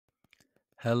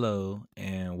Hello,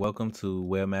 and welcome to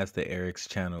Webmaster Eric's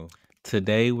channel.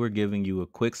 Today, we're giving you a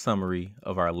quick summary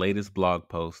of our latest blog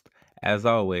post. As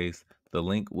always, the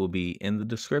link will be in the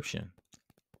description.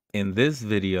 In this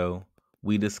video,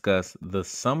 we discuss the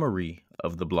summary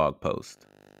of the blog post.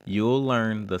 You'll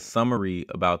learn the summary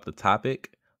about the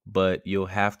topic, but you'll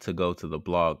have to go to the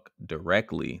blog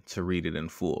directly to read it in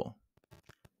full.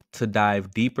 To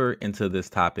dive deeper into this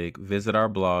topic, visit our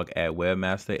blog at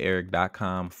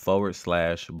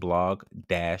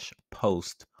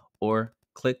webmastereric.com/blog-post or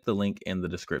click the link in the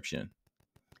description.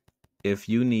 If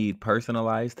you need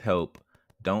personalized help,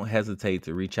 don't hesitate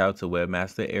to reach out to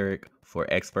Webmaster Eric for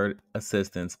expert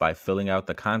assistance by filling out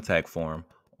the contact form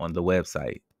on the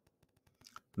website.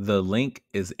 The link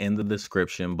is in the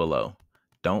description below.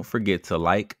 Don't forget to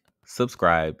like,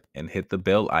 subscribe, and hit the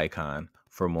bell icon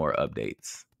for more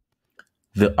updates.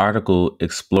 The article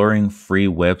Exploring Free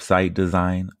Website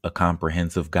Design, a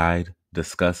Comprehensive Guide,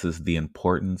 discusses the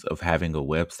importance of having a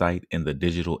website in the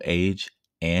digital age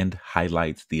and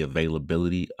highlights the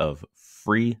availability of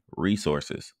free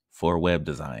resources for web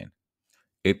design.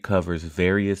 It covers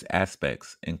various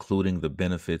aspects, including the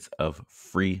benefits of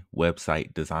free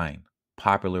website design.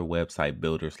 Popular website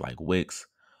builders like Wix,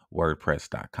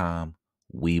 WordPress.com,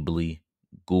 Weebly,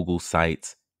 Google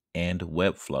Sites, and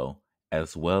Webflow,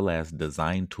 as well as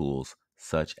design tools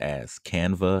such as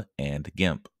Canva and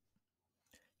GIMP.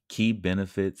 Key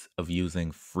benefits of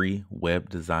using free web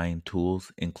design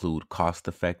tools include cost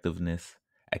effectiveness,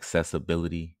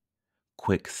 accessibility,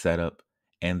 quick setup,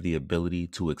 and the ability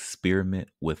to experiment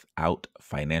without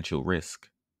financial risk.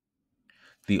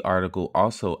 The article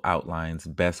also outlines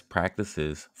best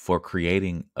practices for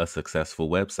creating a successful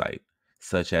website,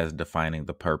 such as defining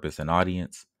the purpose and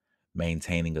audience,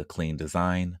 maintaining a clean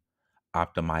design,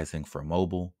 optimizing for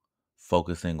mobile,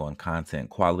 focusing on content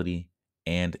quality,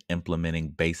 and implementing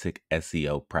basic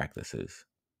SEO practices.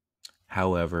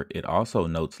 However, it also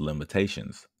notes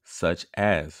limitations, such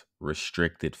as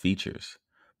restricted features,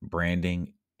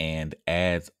 branding and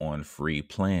ads on free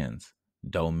plans,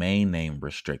 domain name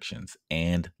restrictions,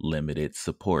 and limited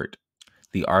support.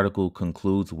 The article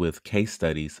concludes with case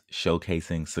studies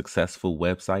showcasing successful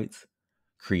websites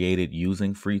created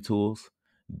using free tools,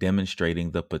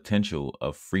 demonstrating the potential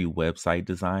of free website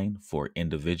design for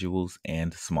individuals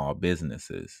and small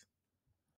businesses.